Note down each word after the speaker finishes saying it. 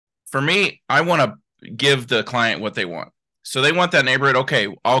For me, I want to give the client what they want. So they want that neighborhood.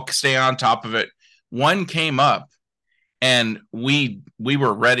 Okay, I'll stay on top of it. One came up and we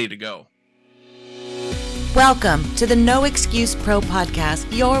were ready to go. Welcome to the No Excuse Pro podcast,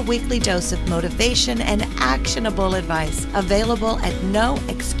 your weekly dose of motivation and actionable advice, available at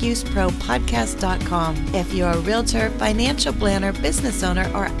noexcusepropodcast.com. If you're a realtor, financial planner, business owner,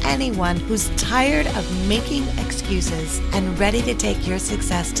 or anyone who's tired of making excuses and ready to take your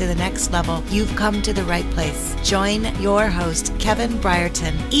success to the next level, you've come to the right place. Join your host, Kevin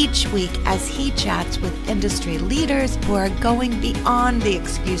Brierton, each week as he chats with industry leaders who are going beyond the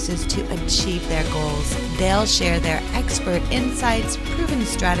excuses to achieve their goals. They'll share their expert insights, proven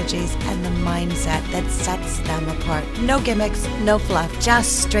strategies, and the mindset that sets them apart. No gimmicks, no fluff,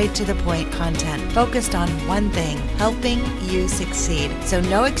 just straight to the point content focused on one thing, helping you succeed. So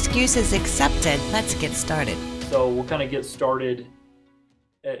no excuses accepted. Let's get started. So we'll kind of get started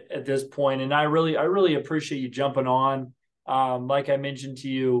at this point. And I really appreciate you jumping on. Like I mentioned to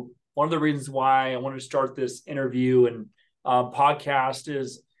you, one of the reasons why I wanted to start this interview and podcast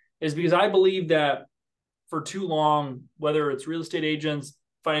is because I believe that for too long, whether it's real estate agents,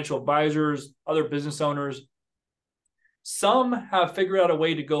 financial advisors, other business owners, some have figured out a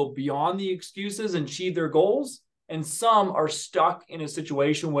way to go beyond the excuses and achieve their goals. And some are stuck in a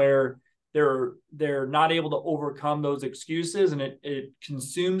situation where they're not able to overcome those excuses, and it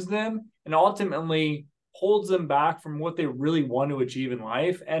consumes them and ultimately holds them back from what they really want to achieve in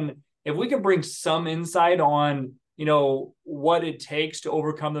life. And if we can bring some insight on what it takes to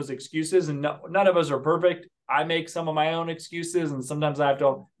overcome those excuses. And none of us are perfect. I make some of my own excuses, and sometimes I have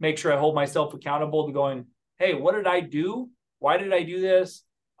to make sure I hold myself accountable to going, hey, what did I do? Why did I do this?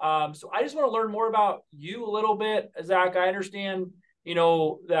 So I just want to learn more about you a little bit, Zack. I understand,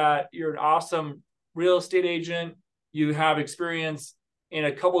 that you're an awesome real estate agent. You have experience in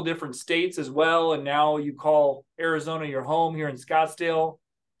a couple different states as well. And now you call Arizona your home here in Scottsdale.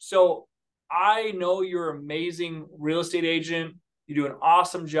 So I know you're an amazing real estate agent. You do an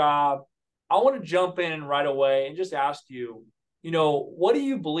awesome job. I want to jump in right away and just ask you, what do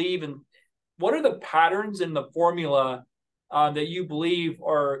you believe in? What are the patterns in the formula that you believe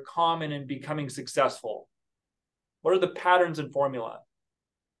are common in becoming successful? What are the patterns and formula?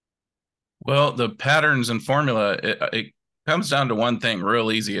 Well, the patterns and formula, it comes down to one thing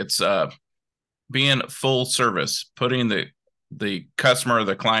real easy. It's being full service, putting the customer,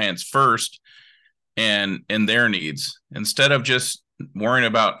 the clients first and their needs, instead of just worrying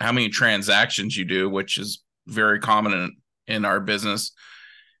about how many transactions you do, which is very common in our business.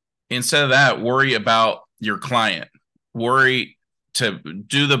 Instead of that, worry about your client. Worry to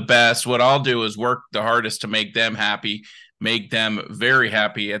do the best. What I'll do is work the hardest to make them happy, make them very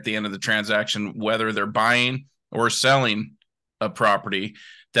happy at the end of the transaction, whether they're buying or selling a property,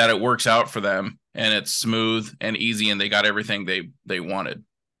 that it works out for them and it's smooth and easy and they got everything they wanted.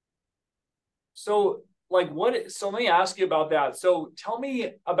 So let me ask you about that. So tell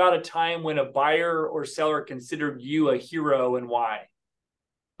me about a time when a buyer or seller considered you a hero and why.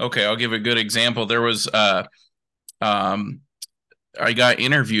 Okay, I'll give a good example. There was I got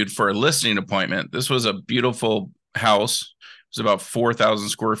interviewed for a listing appointment. This was a beautiful house. It was about 4,000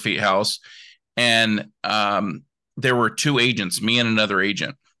 square feet house. And there were two agents, me and another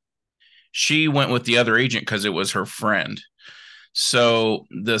agent. She went with the other agent because it was her friend. So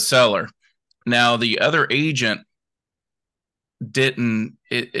the seller. Now the other agent didn't.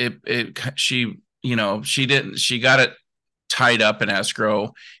 She got it tied up in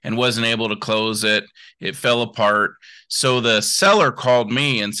escrow and wasn't able to close it. It fell apart. So the seller called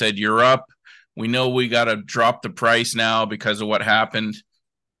me and said, "You're up. We know we got to drop the price now because of what happened."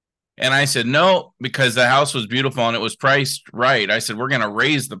 And I said, "No, because the house was beautiful and it was priced right." I said, "We're going to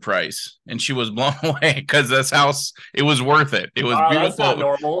raise the price." And she was blown away because this house, it was worth it. It was beautiful. That's not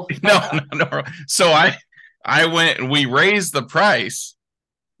normal. No. So I went and we raised the price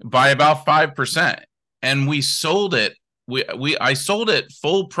by about 5%, and we sold it. I sold it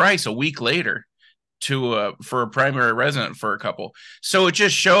full price a week later for a primary resident for a couple. So it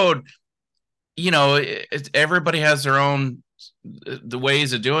just showed, everybody has their own the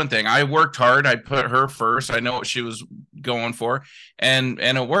ways of doing things. I worked hard. I put her first. I know what she was going for, and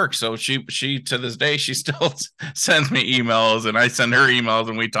it worked. So she to this day, she still sends me emails, and I send her emails,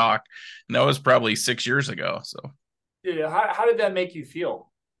 and we talk. And that was probably 6 years ago. So yeah, how did that make you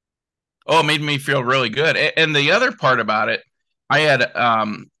feel? Oh, it made me feel really good. And the other part about it, I had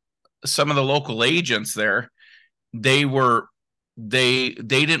some of the local agents there. They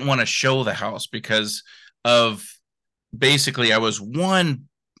didn't want to show the house because of basically I was one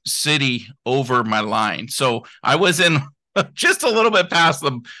city over my line. So I was in just a little bit past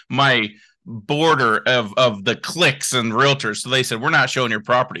my border of the clicks and realtors. So they said, we're not showing your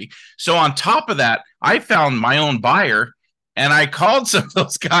property. So on top of that, I found my own buyer, and I called some of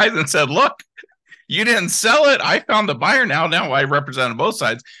those guys and said, look, you didn't sell it. I found the buyer now. Now I represented both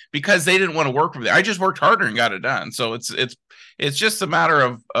sides because they didn't want to work with it. I just worked harder and got it done. So it's just a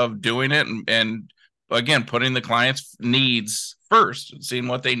matter of doing it and again, putting the client's needs first, seeing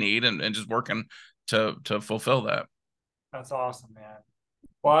what they need and just working to fulfill that. That's awesome, man.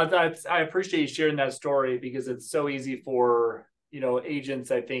 Well, I appreciate you sharing that story because it's so easy for,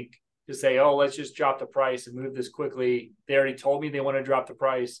 agents, I think, to say, oh, let's just drop the price and move this quickly. They already told me they want to drop the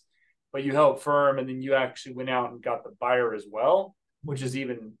price, but you held firm and then you actually went out and got the buyer as well, which is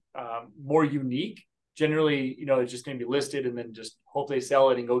even more unique. Generally, it's just going to be listed and then just hope they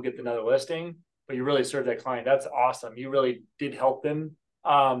sell it and go get another listing. But you really served that client. That's awesome. You really did help them.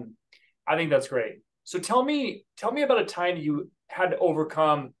 I think that's great. So tell me about a time you had to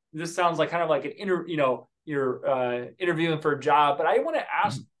overcome. This sounds like kind of like you're interviewing for a job, but I want to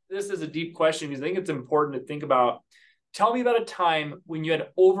ask this as a deep question because I think it's important to think about. Tell me about a time when you had to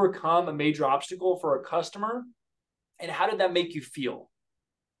overcome a major obstacle for a customer, and how did that make you feel?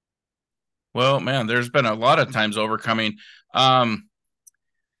 Well, man, there's been a lot of times overcoming.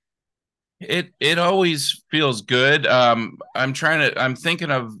 It always feels good. I'm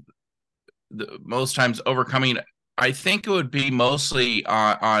thinking of most times overcoming. I think it would be mostly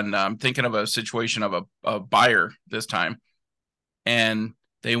on I'm thinking of a situation of a buyer this time, and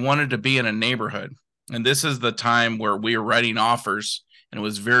they wanted to be in a neighborhood. And this is the time where we were writing offers, and it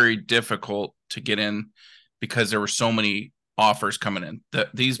was very difficult to get in because there were so many offers coming in.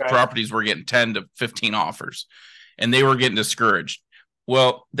 These properties were getting 10 to 15 offers, and they were getting discouraged.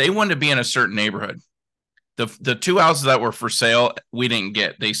 Well, they wanted to be in a certain neighborhood. The two houses that were for sale, we didn't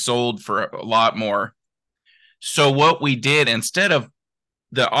get. They sold for a lot more. So what we did, instead of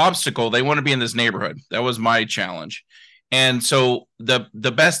the obstacle, they want to be in this neighborhood. That was my challenge. And so the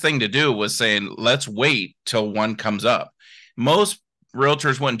best thing to do was saying, let's wait till one comes up. Most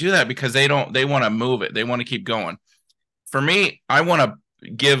realtors wouldn't do that because they want to move it. They want to keep going. For me, I want to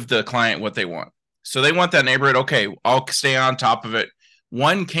give the client what they want. So they want that neighborhood. Okay, I'll stay on top of it.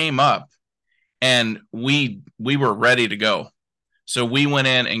 One came up and we were ready to go. So we went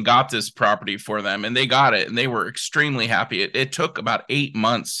in and got this property for them, and they got it, and they were extremely happy. It took about 8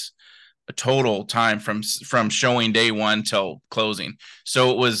 months total time from showing day one till closing.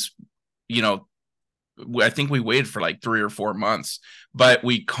 So it was, I think we waited for like 3 or 4 months, but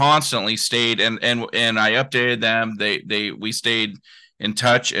we constantly stayed and I updated them. We stayed in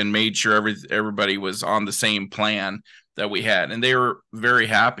touch and made sure everybody was on the same plan that we had, and they were very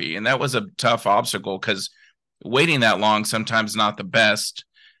happy. And that was a tough obstacle because waiting that long sometimes not the best.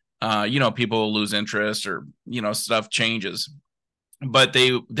 People will lose interest or stuff changes, but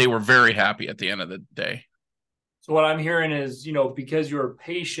they were very happy at the end of the day. So what I'm hearing is, because you were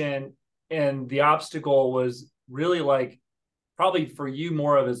patient and the obstacle was really like probably for you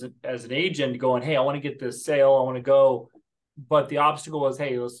more of as an agent going, hey, I want to get this sale, I want to go. But the obstacle was,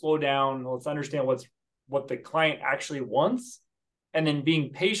 hey, let's slow down, let's understand what the client actually wants, and then being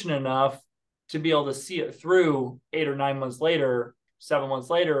patient enough to be able to see it through 8 or 9 months later, 7 months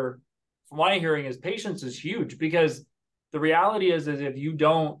later. From what I'm hearing is patience is huge, because the reality is if you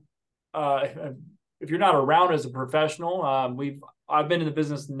don't, if you're not around as a professional, I've been in the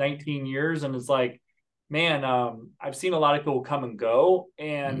business 19 years, and it's like, man, I've seen a lot of people come and go,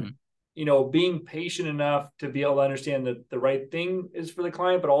 and being patient enough to be able to understand that the right thing is for the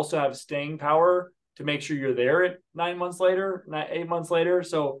client, but also have staying power to make sure you're there at 9 months later, 8 months later.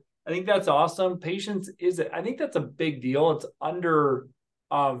 So I think that's awesome. Patience I think that's a big deal. It's under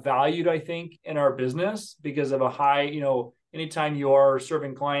valued, I think, in our business because of a high, anytime you are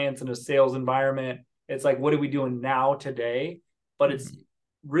serving clients in a sales environment, it's like, what are we doing now today? But it's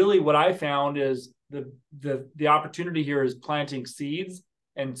really what I found is the opportunity here is planting seeds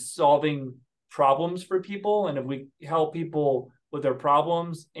and solving problems for people. And if we help people with their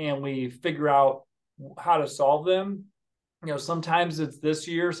problems and we figure out how to solve them, sometimes it's this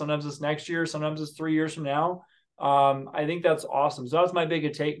year, sometimes it's next year, sometimes it's 3 years from now. I think that's awesome. So that's my big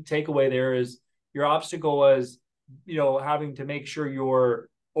takeaway there is your obstacle was, having to make sure you're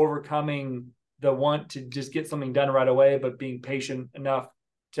overcoming the want to just get something done right away, but being patient enough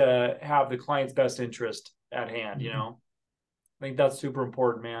to have the client's best interest at hand. I think that's super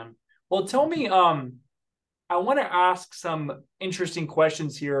important, man. Well, tell me, I want to ask some interesting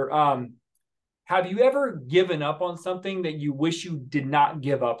questions here. Have you ever given up on something that you wish you did not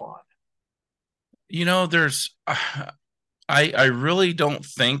give up on? There's, I really don't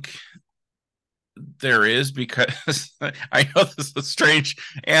think there is, because I know this is a strange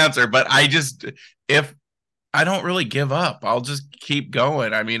answer, but if I don't really give up, I'll just keep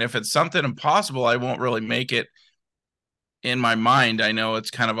going. I mean, if it's something impossible, I won't really make it in my mind. I know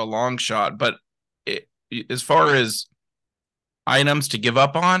it's kind of a long shot, but it, as far as items to give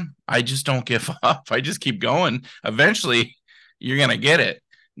up on, I just don't give up. I just keep going. Eventually, you're going to get it.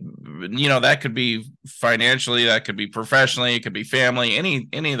 That could be financially, that could be professionally, it could be family,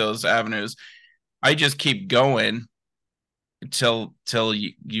 any of those avenues. I just keep going till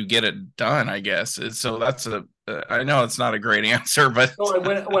you get it done, I guess. So that's I know it's not a great answer, but So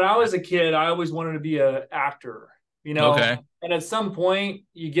when I was a kid, I always wanted to be an actor, okay. And at some point,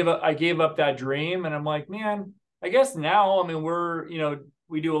 I gave up that dream, and I'm like, man, I guess now, I mean,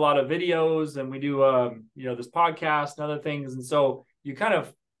 we do a lot of videos, and we do, this podcast and other things, and so you kind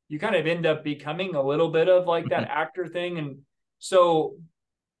of end up becoming a little bit of like that actor thing, and so,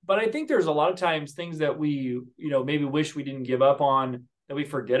 but I think there's a lot of times things that we, maybe wish we didn't give up on, that we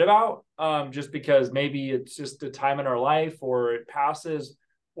forget about, just because maybe it's just a time in our life, or it passes,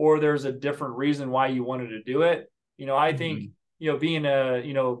 or there's a different reason why you wanted to do it. I think, being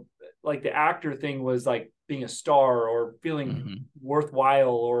like the actor thing was like being a star or feeling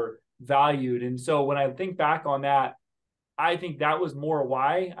worthwhile or valued. And so when I think back on that, I think that was more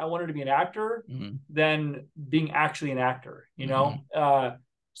why I wanted to be an actor than being actually an actor,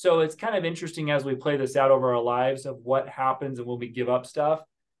 so it's kind of interesting as we play this out over our lives of what happens and when we give up stuff.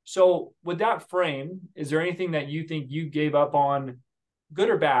 So with that frame, is there anything that you think you gave up on, good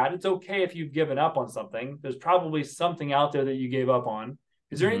or bad? It's okay if you've given up on something. There's probably something out there that you gave up on.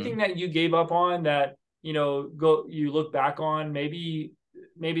 Is there anything that you gave up on that, you look back on, maybe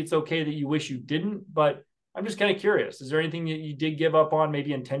it's okay that you wish you didn't, but I'm just kind of curious. Is there anything that you did give up on,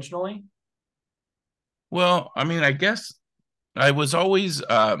 maybe intentionally? Well, I mean, I guess I was always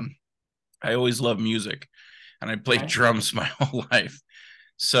I always loved music, and I played Okay. drums my whole life.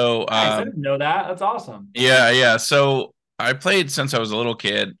 So Nice. I didn't know that. That's awesome. yeah. So I played since I was a little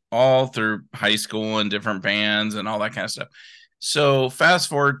kid, all through high school and different bands and all that kind of stuff. So fast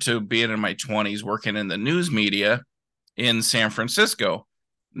forward to being in my 20s, working in the news media in San Francisco.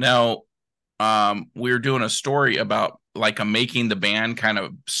 Now, we were doing a story about like a making the band kind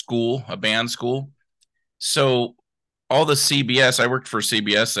of school, a band school. So all the CBS, I worked for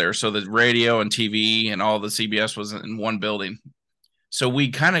CBS there. So the radio and TV and all the CBS was in one building. So we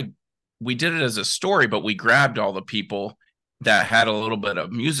did it as a story, but we grabbed all the people that had a little bit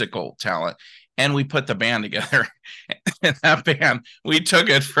of musical talent, and we put the band together. And that band, we took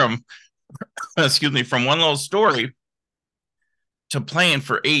it from, excuse me, from one little story to playing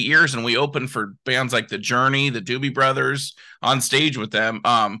for 8 years, and we opened for bands like the Journey, the Doobie Brothers, on stage with them.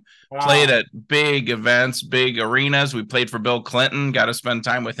 Played Wow. at big events, big arenas. We played for Bill Clinton, got to spend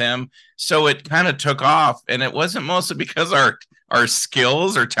time with him. So it kind of took off, and it wasn't mostly because our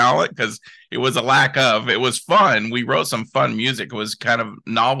skills or talent, because it was a lack of. It was fun. We wrote some fun music. It was kind of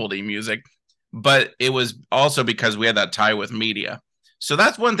novelty music, but it was also because we had that tie with media. So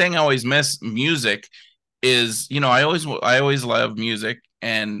that's one thing I always miss music is, I always love music,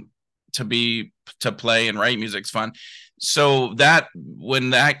 and to play and write music's fun. So that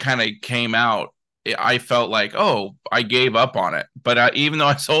when that kind of came out, I felt like, oh, I gave up on it. But even though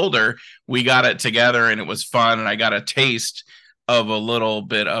I was older, we got it together and it was fun, and I got a taste of a little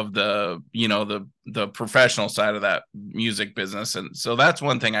bit of the professional side of that music business. And so that's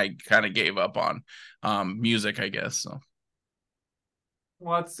one thing I kind of gave up on, music, I guess. So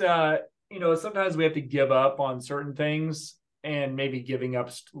Well, it's sometimes we have to give up on certain things, and maybe giving up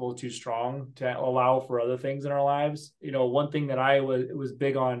a little too strong to allow for other things in our lives. One thing that I was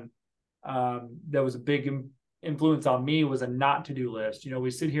big on, that was a big influence on me, was a not to do list.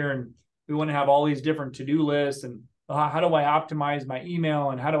 We sit here and we want to have all these different to do lists, and how do I optimize my email,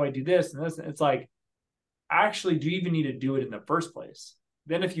 and how do I do this and this? And it's like, actually, do you even need to do it in the first place?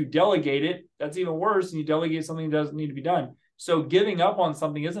 Then if you delegate it, that's even worse, and you delegate something that doesn't need to be done. So giving up on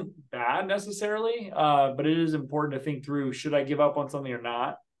something isn't bad necessarily, but it is important to think through, should I give up on something or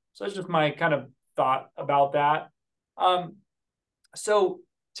not? So that's just my kind of thought about that. So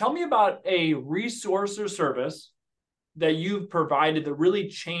tell me about a resource or service that you've provided that really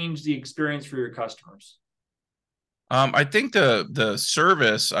changed the experience for your customers. I think the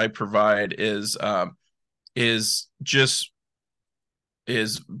service I provide is just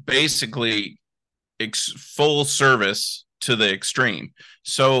is basically full service to the extreme.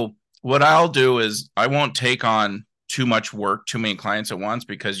 So what I'll do is I won't take on too much work, too many clients at once,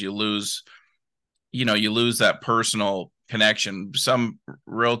 because you lose that personal connection. Some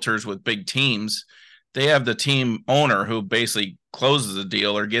realtors with big teams, they have the team owner who basically closes the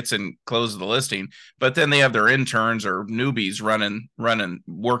deal or gets in, closes the listing, but then they have their interns or newbies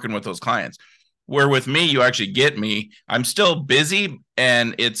working with those clients. Where with me, you actually get me. I'm still busy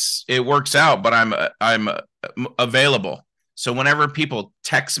and it works out, but I'm available. So whenever people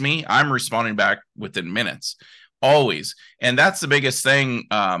text me, I'm responding back within minutes, always. And that's the biggest thing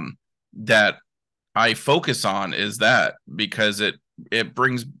that I focus on, is that, because it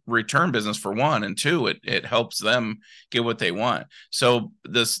brings return business for one, and two, it helps them get what they want. So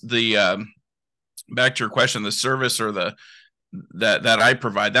the back to your question, the service or that I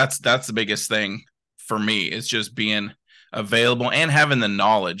provide, that's the biggest thing for me. It's just being available and having the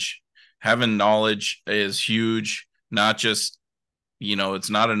knowledge. Having knowledge is huge. Not just, it's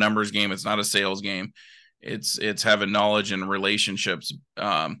not a numbers game, it's not a sales game. It's having knowledge and relationships.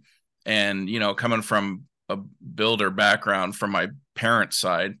 And coming from a builder background from my parents'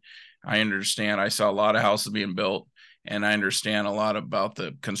 side, I understand. I saw a lot of houses being built, and I understand a lot about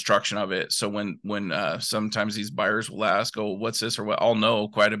the construction of it. So when sometimes these buyers will ask, "Oh, what's this?" or what, I'll know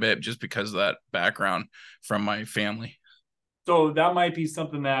quite a bit just because of that background from my family. So that might be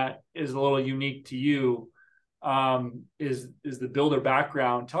something that is a little unique to you, is the builder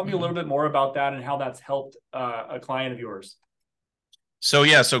background. Tell me a little bit more about that and how that's helped a client of yours. So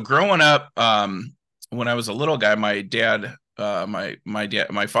growing up, when I was a little guy, my dad,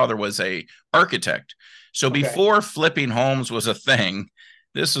 my father was a architect. So before flipping homes was a thing,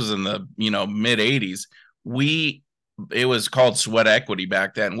 this was in the mid '80s. It was called sweat equity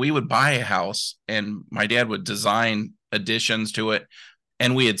back then. We would buy a house, and my dad would design additions to it,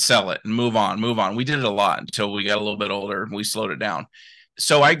 and we'd sell it and move on. We did it a lot until we got a little bit older and we slowed it down.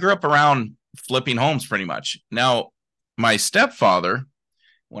 So I grew up around flipping homes pretty much. Now, my stepfather,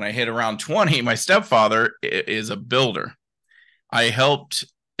 when I hit around 20, my stepfather is a builder. I helped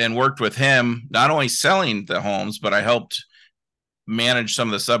and worked with him, not only selling the homes, but I helped manage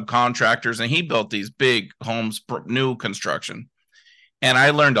some of the subcontractors, and he built these big homes, new construction. And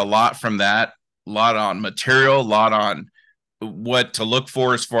I learned a lot from that, a lot on material, a lot on what to look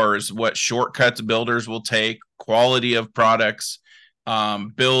for as far as what shortcuts builders will take, quality of products,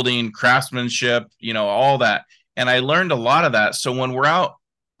 building, craftsmanship, all that. And I learned a lot of that. So when we're out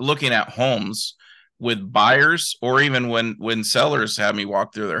looking at homes with buyers, or even when sellers have me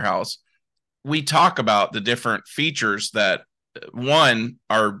walk through their house, we talk about the different features that one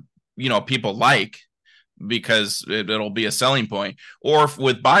are, people like, because it'll be a selling point. Or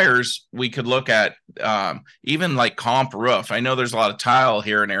with buyers, we could look at even like comp roof. I know there's a lot of tile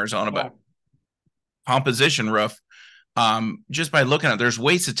here in Arizona, but composition roof, just by looking at it, there's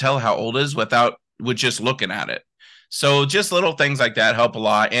ways to tell how old it is with just looking at it. So just little things like that help a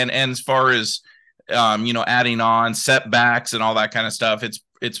lot. And as far as adding on setbacks and all that kind of stuff,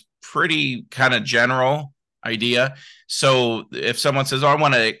 it's pretty kind of general idea. So if someone says, "Oh, I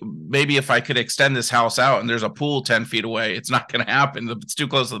want to, maybe if I could extend this house out and there's a pool 10 feet away," it's not going to happen. It's too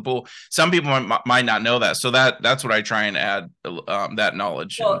close to the pool. Some people might not know that. So that's what I try and add that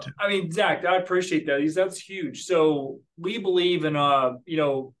knowledge. Well, I mean, Zach, I appreciate that. That's huge. So we believe in, a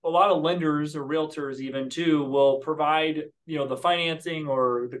lot of lenders or realtors even too will provide, the financing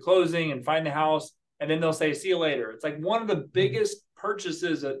or the closing and find the house. And then they'll say, "See you later." It's like one of the biggest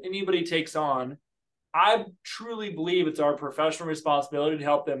purchases that anybody takes on. I truly believe it's our professional responsibility to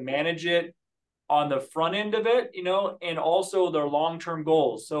help them manage it on the front end of it, and also their long-term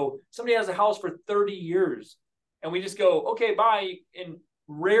goals. So somebody has a house for 30 years and we just go, "Okay, bye." And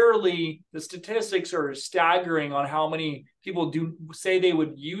rarely the statistics are staggering on how many people do say they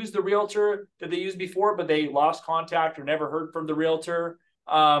would use the realtor that they used before, but they lost contact or never heard from the realtor.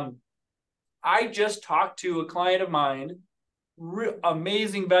 I just talked to a client of mine,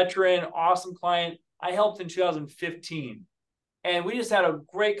 amazing veteran, awesome client. I helped in 2015, and we just had a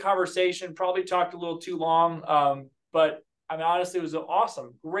great conversation. Probably talked a little too long, but I mean, honestly, it was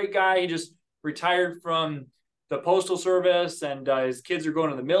awesome. Great guy. He just retired from the Postal Service, and his kids are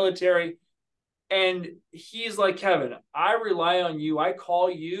going to the military. And he's like, "Kevin, I rely on you. I call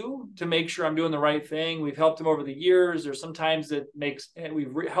you to make sure I'm doing the right thing." We've helped him over the years. There's sometimes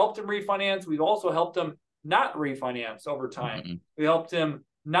we've helped him refinance. We've also helped him not refinance over time. Mm-hmm. We helped him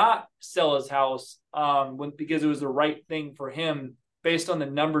not sell his house because it was the right thing for him based on the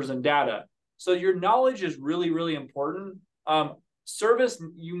numbers and data. So your knowledge is really, really important. Service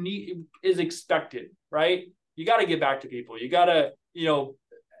is expected, right? You got to get back to people. You got to,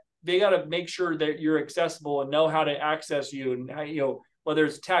 they got to make sure that you're accessible and know how to access you, and whether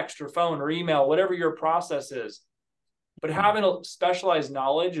it's text or phone or email, whatever your process is. But having a specialized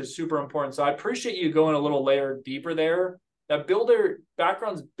knowledge is super important. So I appreciate you going a little layer deeper there. That builder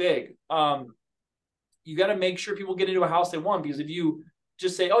background's big. you got to make sure people get into a house they want, because if you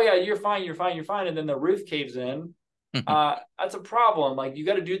just say, oh yeah, you're fine, you're fine, you're fine, and then the roof caves in, that's a problem. Like, you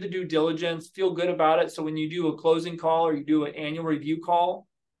got to do the due diligence, feel good about it. So when you do a closing call or you do an annual review call,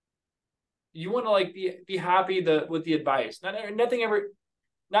 you want to like be happy with the advice. Not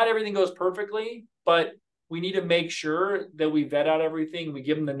everything goes perfectly, but we need to make sure that we vet out everything, we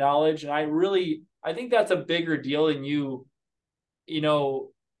give them the knowledge. And I think that's a bigger deal than you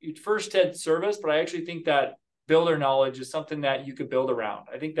first had service, but I actually think that builder knowledge is something that you could build around.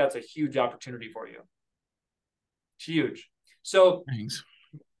 I think that's a huge opportunity for you. It's huge. So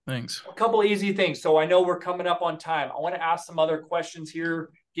Thanks. a couple of easy things. So I know we're coming up on time. I want to ask some other questions here,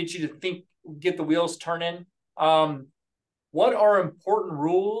 get you to think, get the wheels turning. What are important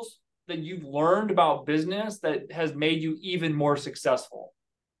rules that you've learned about business that has made you even more successful?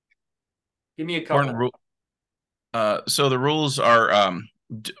 Give me a couple. So the rules are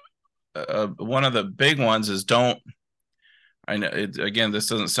one of the big ones is don't. I know again, this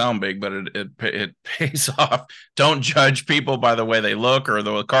doesn't sound big, but it pays off. Don't judge people by the way they look or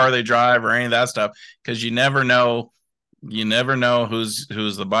the car they drive or any of that stuff, because you never know. You never know who's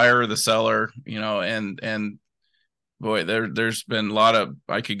the buyer or the seller, and boy, there's been a lot of,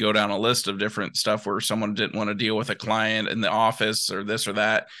 I could go down a list of different stuff where someone didn't want to deal with a client in the office or this or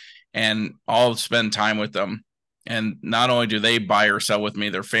that, and I'll spend time with them. And not only do they buy or sell with me,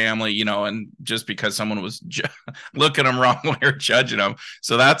 their family, and just because someone was looking them wrong way or judging them.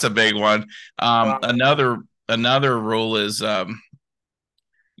 So that's a big one. Wow. Another rule is, I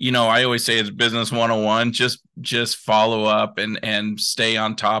always say it's business 101. Just follow up and stay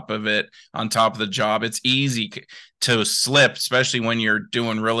on top of it, on top of the job. It's easy to slip, especially when you're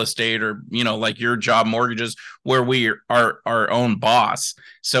doing real estate or, like your job mortgages, where we are our own boss.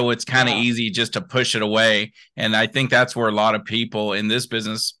 So it's kind of easy just to push it away. And I think that's where a lot of people in this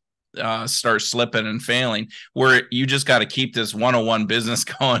business start slipping and failing, where you just got to keep this 101 business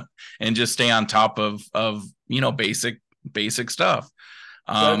going and just stay on top of basic stuff.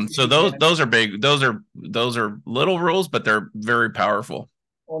 So those are big. Those are little rules, but they're very powerful.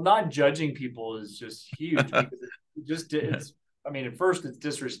 Well, not judging people is just huge, because it's I mean, at first it's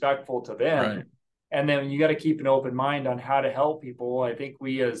disrespectful to them. Right. And then you got to keep an open mind on how to help people. I think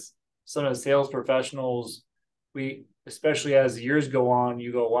we, as some of the sales professionals, especially as the years go on,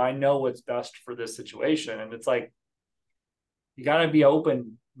 you go, well, I know what's best for this situation. And it's like, you got to be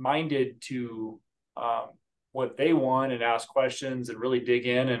open minded to, what they want, and ask questions and really dig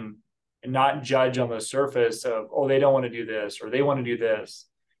in, and not judge on the surface of, oh, they don't want to do this or they want to do this.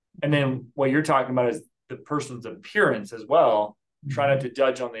 And then what you're talking about is the person's appearance as well. Mm-hmm. Try not to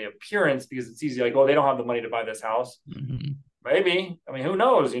judge on the appearance, because it's easy, like, oh, they don't have the money to buy this house. Mm-hmm. Maybe, I mean, who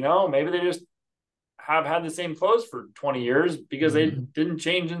knows, maybe they just have had the same clothes for 20 years because they didn't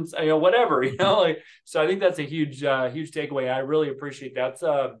change, and whatever, so I think that's a huge takeaway. I really appreciate that.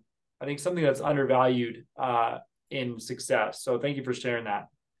 I think something that's undervalued in success. So thank you for sharing that.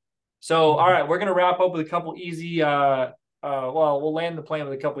 So, all right, we're going to wrap up with a couple easy, we'll land the plane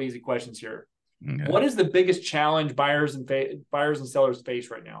with a couple easy questions here. Okay. What is the biggest challenge buyers and sellers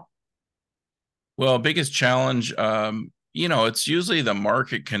face right now? Well, biggest challenge, it's usually the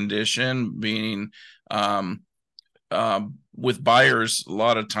market condition, meaning with buyers, a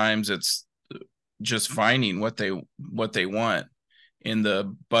lot of times it's just finding what they want in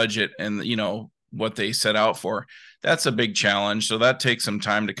the budget and what they set out for. That's a big challenge. So that takes some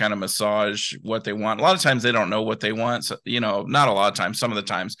time to kind of massage what they want. A lot of times they don't know what they want. So, not a lot of times, some of the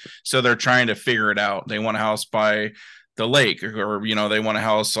times. So they're trying to figure it out. They want a house by the lake, or they want a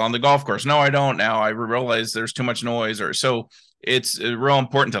house on the golf course. No, I don't. Now I realize there's too much noise. Or so it's real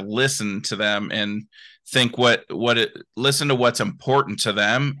important to listen to them and think listen to what's important to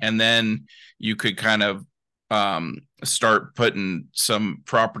them. And then you could kind of start putting some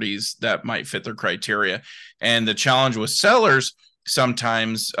properties that might fit their criteria. And the challenge with sellers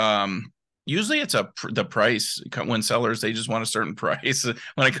sometimes, usually it's the price. When sellers, they just want a certain price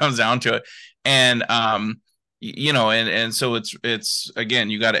when it comes down to it. And and so it's again,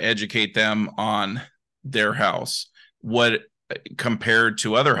 you got to educate them on their house, what compared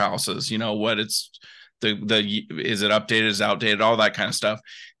to other houses, what it's is it updated, is it outdated, all that kind of stuff,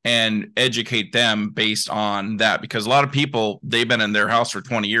 and educate them based on that. Because a lot of people, they've been in their house for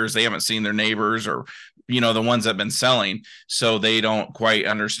 20 years. They haven't seen their neighbors or, the ones that have been selling. So they don't quite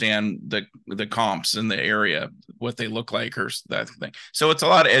understand the comps in the area, what they look like or that thing. So it's a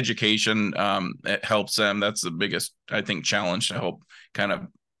lot of education. It helps them. That's the biggest, I think, challenge to help kind of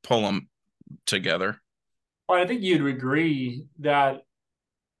pull them together. Well, I think you'd agree that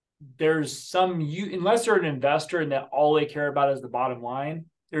there's unless they're an investor and that all they care about is the bottom line,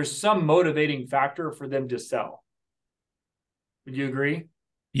 there's some motivating factor for them to sell. Would you agree? It's not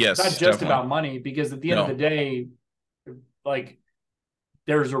Yes, just definitely. about money, because at the end of the No. day, like,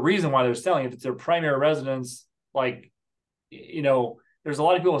 there's a reason why they're selling. If it's their primary residence, like, there's a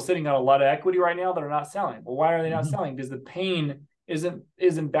lot of people sitting on a lot of equity right now that are not selling. Well, why are they not Mm-hmm. selling? Because the pain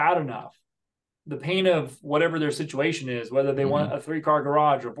isn't bad enough. The pain of whatever their situation is, whether they Mm-hmm. want a 3-car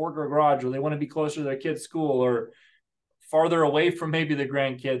garage or 4-car garage, or they want to be closer to their kids' school or farther away from maybe the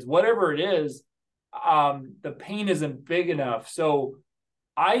grandkids, whatever it is, the pain isn't big enough. So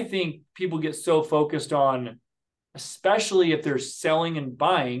I think people get so focused on, especially if they're selling and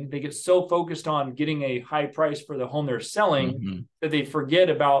buying, they get so focused on getting a high price for the home they're selling Mm-hmm. that they forget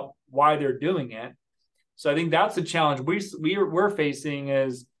about why they're doing it. So I think that's the challenge we're facing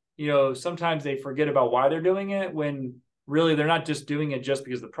is, sometimes they forget about why they're doing it, when really they're not just doing it just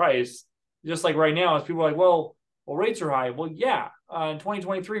because of the price. Just like right now, as people are like, well, rates are high. Well, yeah, in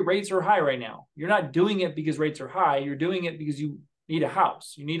 2023, rates are high right now. You're not doing it because rates are high. You're doing it because you need a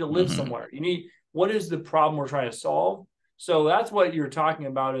house. You need to live Mm-hmm. somewhere. What is the problem we're trying to solve? So that's what you're talking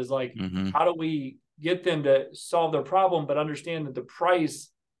about, is like, Mm-hmm. how do we get them to solve their problem, but understand that the price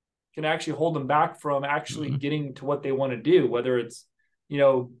can actually hold them back from actually Mm-hmm. getting to what they want to do, whether it's,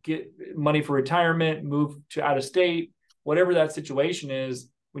 get money for retirement, move to out of state, whatever that situation is.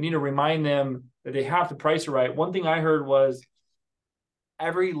 We need to remind them that they have to price it right. One thing I heard was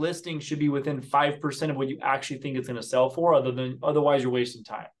every listing should be within 5% of what you actually think it's going to sell for, otherwise you're wasting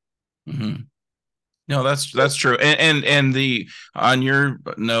time. Mm-hmm. No, So, that's true. And the on your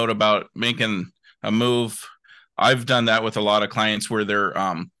note about making a move, I've done that with a lot of clients where they're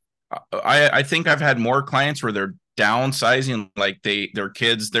I think I've had more clients where they're downsizing, like their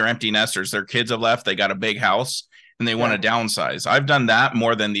kids, they're empty nesters, their kids have left, they got a big house and they want yeah, to downsize. I've done that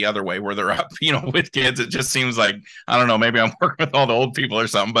more than the other way where they're up, with kids. It just seems like, I don't know, maybe I'm working with all the old people or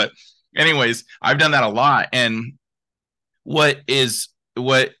something. But anyways, I've done that a lot. And what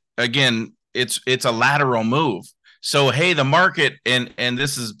again, it's a lateral move. So hey, the market, and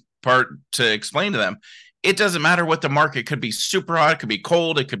this is part to explain to them, it doesn't matter what the market could be, super hot, it could be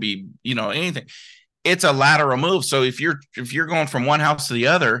cold, it could be, anything. It's a lateral move. So if you're going from one house to the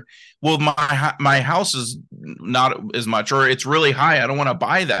other, well, my house is not as much, or it's really high, I don't want to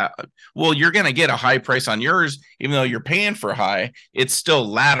buy that. Well, you're going to get a high price on yours, even though you're paying for high. It's still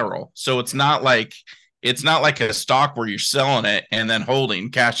lateral, so it's not like a stock where you're selling it and then holding,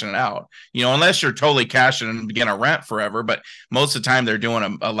 cashing it out, unless you're totally cashing and begin to rent forever. But most of the time they're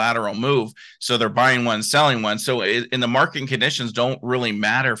doing a lateral move. So they're buying one, selling one. So in the market conditions don't really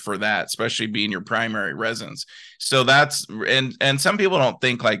matter for that, especially being your primary residence. So and some people don't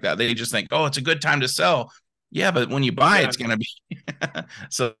think like that. They just think, oh, it's a good time to sell. Yeah, but when you buy, yeah, it's going to be.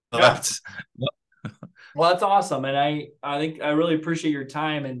 So yeah. that's. Well, that's awesome. And I think I really appreciate your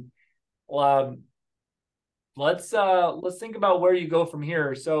time. And um, let's think about where you go from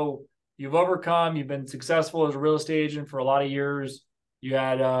here. So you've been successful as a real estate agent for a lot of years. You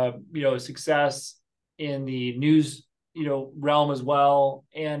had success in the news realm as well,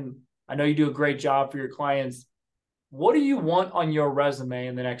 and I know you do a great job for your clients. What do you want on your resume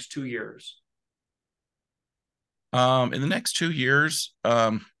in the next 2 years? In the next 2 years,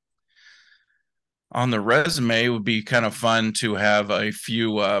 on the resume, it would be kind of fun to have a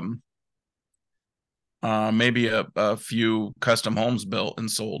few maybe a few custom homes built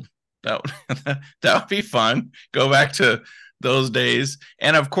and sold. That that would be fun. Go back to those days.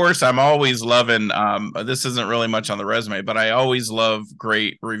 And of course, I'm always loving. This isn't really much on the resume, but I always love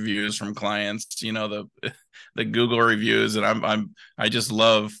great reviews from clients. The Google reviews, and I just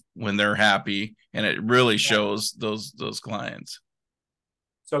love when they're happy, and it really shows those clients.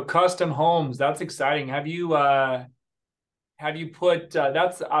 So custom homes, that's exciting. Have you put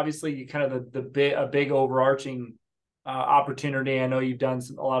that's obviously kind of a big overarching opportunity. I know you've done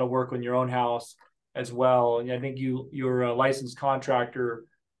a lot of work on your own house as well, and I think you're a licensed contractor,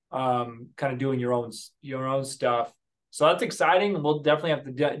 kind of doing your own stuff. So that's exciting. We'll definitely have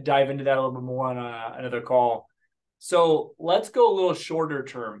to dive into that a little bit more on another call. So let's go a little shorter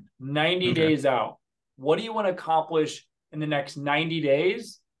term, 90 Okay. days out. What do you want to accomplish in the next 90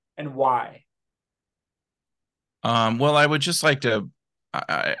 days, and why? Well, I would just like to.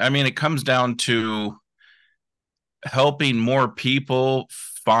 I mean, it comes down to helping more people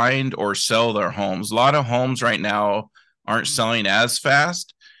find or sell their homes. A lot of homes right now aren't selling as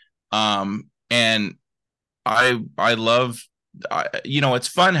fast. And I love, it's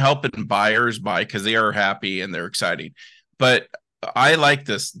fun helping buyers buy because they are happy and they're exciting. But I like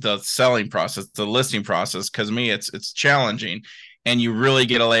the selling process, the listing process, because me it's challenging, and you really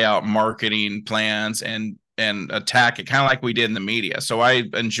get to lay out marketing plans attack it kind of like we did in the media. So I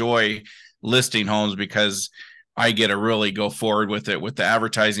enjoy listing homes because I get to really go forward with it, with the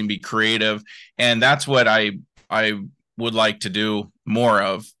advertising, be creative. And that's what I would like to do more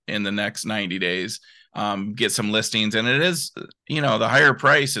of in the next 90 days. Get some listings, and it is, the higher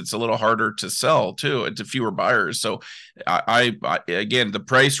price, it's a little harder to sell too. It's fewer buyers. So I again, the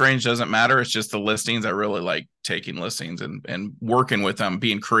price range doesn't matter. It's just the listings. I really like taking listings and working with them,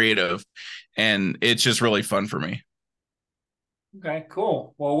 being creative, and it's just really fun for me. Okay,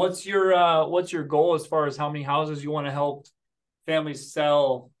 cool. Well, what's your goal as far as how many houses you want to help families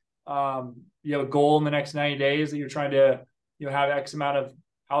sell? You have a goal in the next 90 days that you're trying to, have X amount of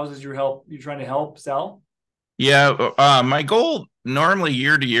houses you're trying to help sell? Yeah, my goal normally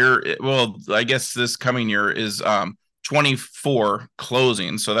year to year, well, I guess this coming year is 24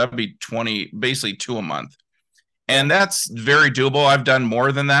 closings. So that'd be 20, basically two a month. And that's very doable. I've done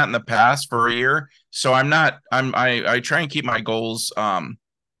more than that in the past for a year. So I try and keep my goals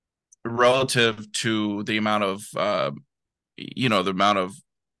relative to the amount of the amount of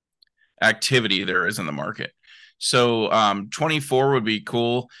activity there is in the market. So 24 would be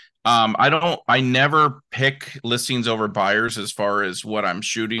cool. I never pick listings over buyers as far as what I'm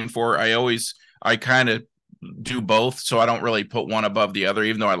shooting for. I kind of do both. So I don't really put one above the other,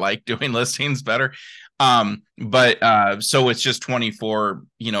 even though I like doing listings better. But so it's just 24,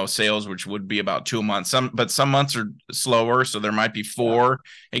 sales, which would be about 2 months. Some months are slower. So there might be four.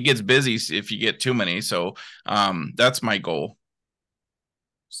 It gets busy if you get too many. So that's my goal.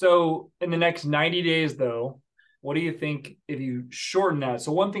 So in the next 90 days, though, what do you think if you shorten that?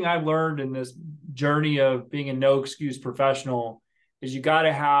 So one thing I learned in this journey of being a no excuse professional is you got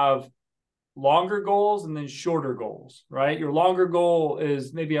to have longer goals and then shorter goals, right? Your longer goal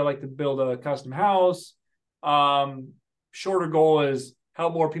is maybe I like to build a custom house. Shorter goal is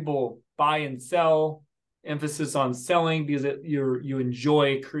help more people buy and sell. Emphasis on selling because you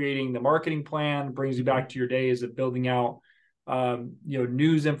enjoy creating the marketing plan, brings you back to your days of building out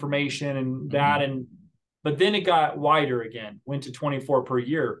news information and that. But then it got wider again, went to 24 per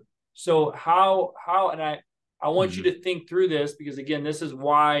year. So and I want you to think through this because again, this is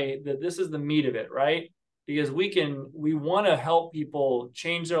this is the meat of it, right? Because we want to help people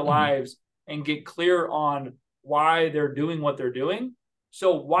change their lives and get clear on why they're doing what they're doing.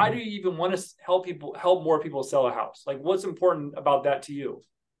 So why do you even want to help more people sell a house? Like what's important about that to you?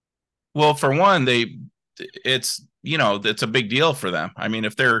 Well, for one, it's a big deal for them. I mean,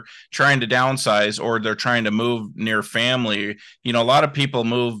 if they're trying to downsize or they're trying to move near family, a lot of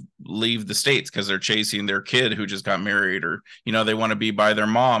people leave the States because they're chasing their kid who just got married, or they want to be by their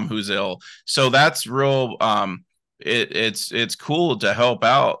mom who's ill. So that's real. It's cool to help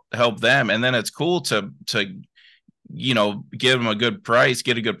them, and then it's cool to give them a good price,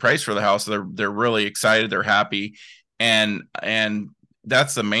 get a good price for the house. They're really excited, they're happy, and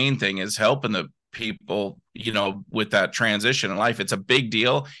that's the main thing, is helping the people, with that transition in life. It's a big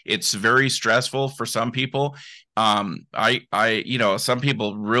deal. It's very stressful for some people. Some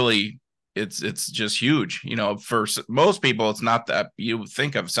people really, it's just huge. For most people, it's not that you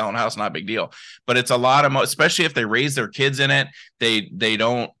think of selling a house, not a big deal, but it's a lot of, especially if they raise their kids in it, they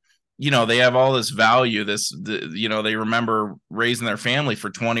don't, they have all this value, they remember raising their family for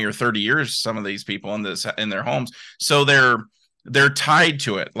 20 or 30 years. Some of these people in their homes. So they're tied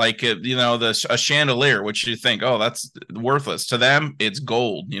to it, like a chandelier, which you think, oh, that's worthless. To them, it's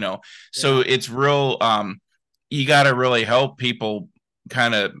gold. So it's real. You got to really help people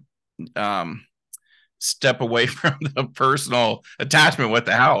kind of step away from the personal attachment with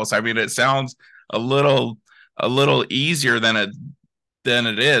the house. I mean, it sounds a little easier than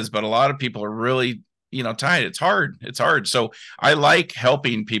it is, but a lot of people are really tied. It's hard. So I like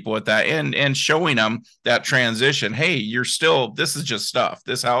helping people with that and showing them that transition. Hey, this is just stuff.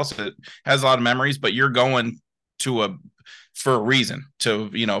 This house, it has a lot of memories, but you're going for a reason,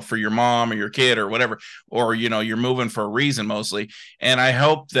 for your mom or your kid or whatever, or you're moving for a reason mostly. And I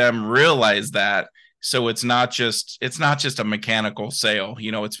help them realize that. So it's not just a mechanical sale.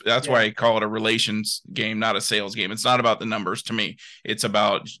 That's why I call it a relations game, not a sales game. It's not about the numbers to me. It's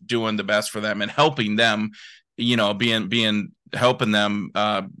about doing the best for them and helping them, helping them,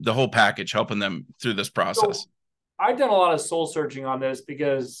 the whole package, helping them through this process. So I've done a lot of soul searching on this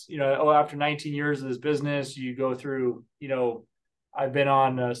because, after 19 years of this business, you go through, I've been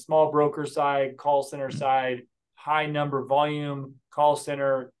on a small broker side, call center side, high number volume call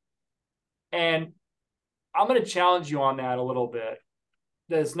center. And I'm going to challenge you on that a little bit.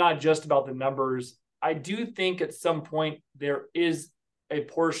 That it's not just about the numbers. I do think at some point there is a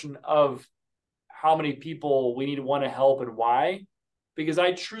portion of how many people we need to want to help and why. because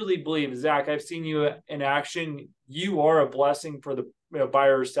I truly believe, Zach, I've seen you in action. You are a blessing for the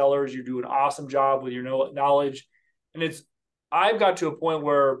buyers, sellers. You do an awesome job with your knowledge. And I've got to a point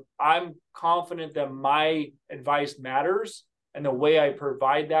where I'm confident that my advice matters and the way I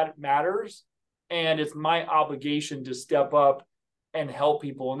provide that matters. And it's my obligation to step up and help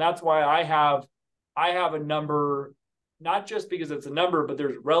people. And that's why I have a number, not just because it's a number, but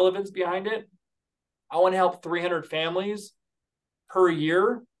there's relevance behind it. I want to help 300 families per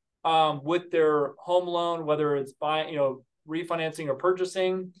year with their home loan, whether it's buying, refinancing or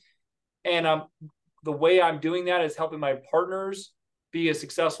purchasing. And the way I'm doing that is helping my partners be as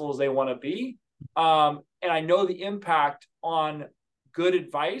successful as they want to be. And I know the impact on good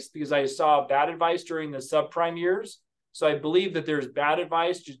advice because I saw bad advice during the subprime years. So I believe that there's bad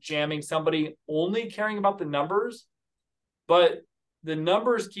advice just jamming somebody only caring about the numbers, but the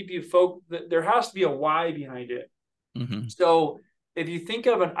numbers keep you focused. There has to be a why behind it. Mm-hmm. So if you think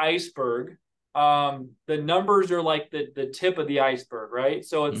of an iceberg, the numbers are like the tip of the iceberg, right?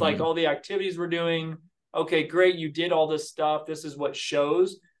 So it's like all the activities we're doing. Okay, great. You did all this stuff. This is what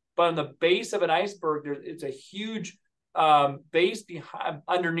shows. But on the base of an iceberg, it's a huge base behind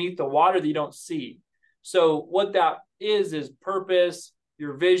underneath the water that you don't see. So what that is purpose,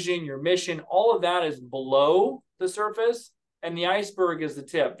 your vision, your mission, all of that is below the surface. And the iceberg is the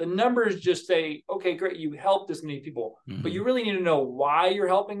tip. The numbers just say, okay, great, you helped this many people, but you really need to know why you're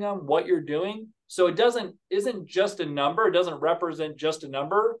helping them, what you're doing. So it isn't just a number. It doesn't represent just a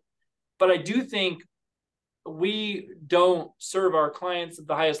number. But I do think we don't serve our clients at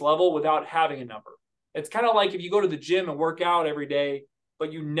the highest level without having a number. It's kind of like if you go to the gym and work out every day,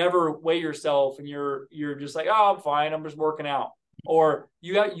 but you never weigh yourself and you're just like, oh, I'm fine, I'm just working out. Or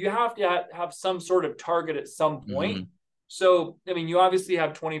you have to have some sort of target at some point. So, I mean, you obviously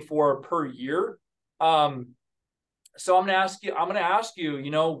have 24 per year. So I'm going to ask you, what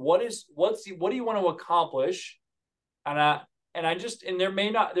do you want to accomplish? And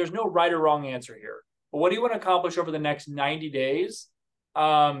there's no right or wrong answer here, but what do you want to accomplish over the next 90 days?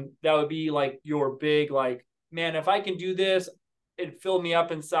 That would be like your big, like, man, if I can do this, it'd fill me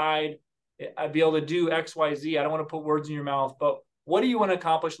up inside. I'd be able to do X, Y, Z. I don't want to put words in your mouth, but what do you want to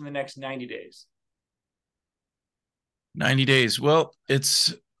accomplish in the next 90 days? 90 days. Well,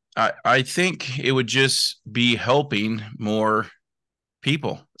 I think it would just be helping more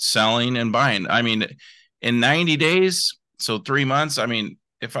people selling and buying. I mean, in 90 days, so 3 months, I mean,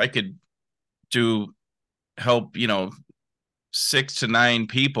 if I could help, 6 to 9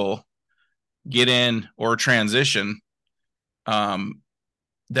 people get in or transition,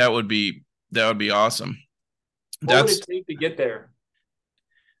 that would be awesome. What would it take to get there?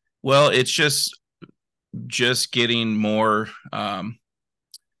 Well, it's just getting more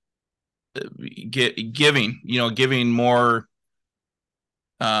giving more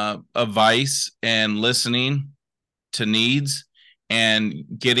advice and listening to needs and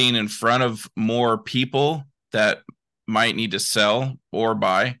getting in front of more people that might need to sell or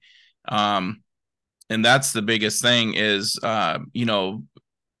buy. And that's the biggest thing is,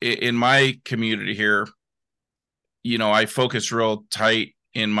 in my community here, I focus real tight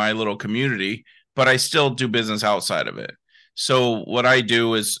in my little community, but I still do business outside of it. So what I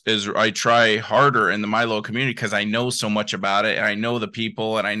do is I try harder in my little community because I know so much about it and I know the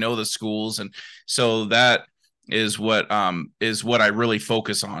people and I know the schools. And so that is what I really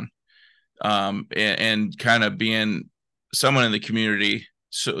focus on, and kind of being someone in the community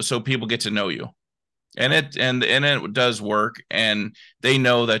so people get to know you. And it does work, and they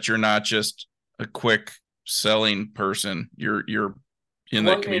know that you're not just a quick selling person. You're in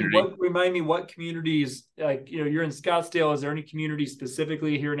that community. Remind me what communities, like, you're in Scottsdale. Is there any community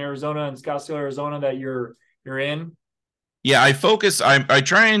specifically here in Arizona, in Scottsdale, Arizona, that you're in? Yeah, I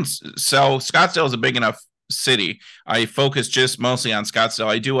try and sell. Scottsdale is a big enough city. I focus just mostly on Scottsdale.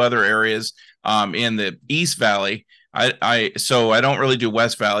 I do other areas in the East Valley. So I don't really do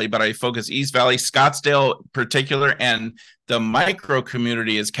West Valley, but I focus East Valley, Scottsdale particular, and the micro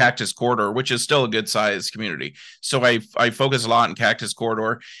community is Cactus Corridor, which is still a good sized community. So I focus a lot in Cactus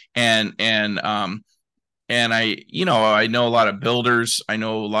Corridor, and I I know a lot of builders, I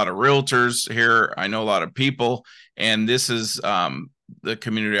know a lot of realtors here, I know a lot of people, and this is the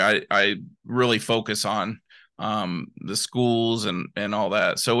community I really focus on, the schools and all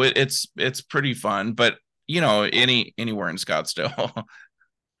that. So it's pretty fun, but anywhere in Scottsdale.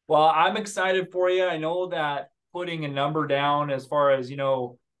 Well, I'm excited for you. I know that putting a number down as far as,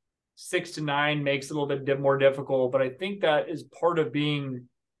 6 to 9 makes it a little bit more difficult, but I think that is part of being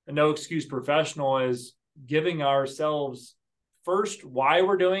a no excuse professional, is giving ourselves first why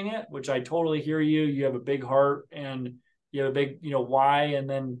we're doing it, which I totally hear you. You have a big heart, and you have a big, why, and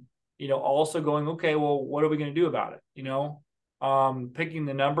then, also going, okay, well, what are we going to do about it? Picking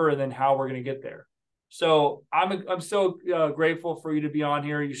the number and then how we're going to get there. So I'm so grateful for you to be on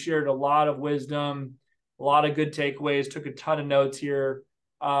here. You shared a lot of wisdom, a lot of good takeaways, took a ton of notes here.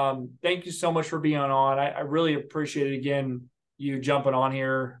 Thank you so much for being on. I really appreciate it, again, you jumping on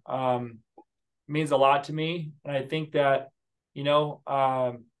here. It means a lot to me. And I think that,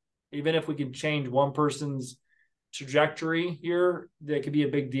 even if we can change one person's trajectory here, that could be a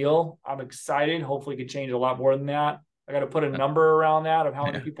big deal. I'm excited. Hopefully it could change a lot more than that. I got to put a number around that of how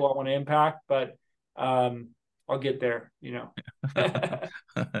many people I want to impact, but I'll get there, Thank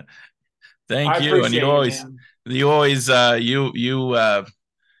I you. And appreciate you always,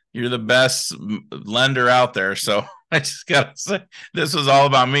 you're the best lender out there. So I just gotta say, this was all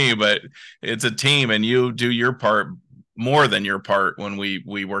about me, but it's a team, and you do your part more than your part when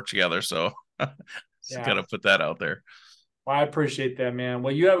we work together. So just gotta put that out there. Well, I appreciate that, man.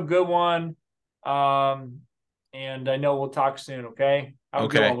 Well, you have a good one. And I know we'll talk soon. Okay. Have a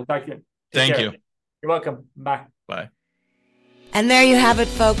good one. We'll talk to you. Thank you. You're welcome. Bye. Bye. And there you have it,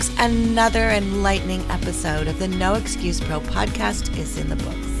 folks. Another enlightening episode of the No Excuse Pro podcast is in the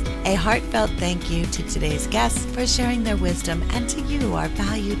books. A heartfelt thank you to today's guests for sharing their wisdom, and to you, our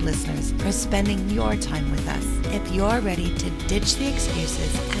valued listeners, for spending your time with us. If you're ready to ditch the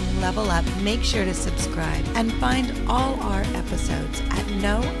excuses and level up, make sure to subscribe and find all our episodes at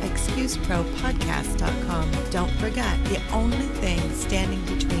noexcusepropodcast.com. Don't forget, the only thing standing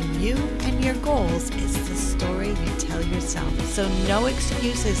between you and your goals is the story you tell yourself. So no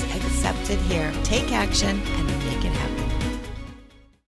excuses accepted here. Take action and make it happen.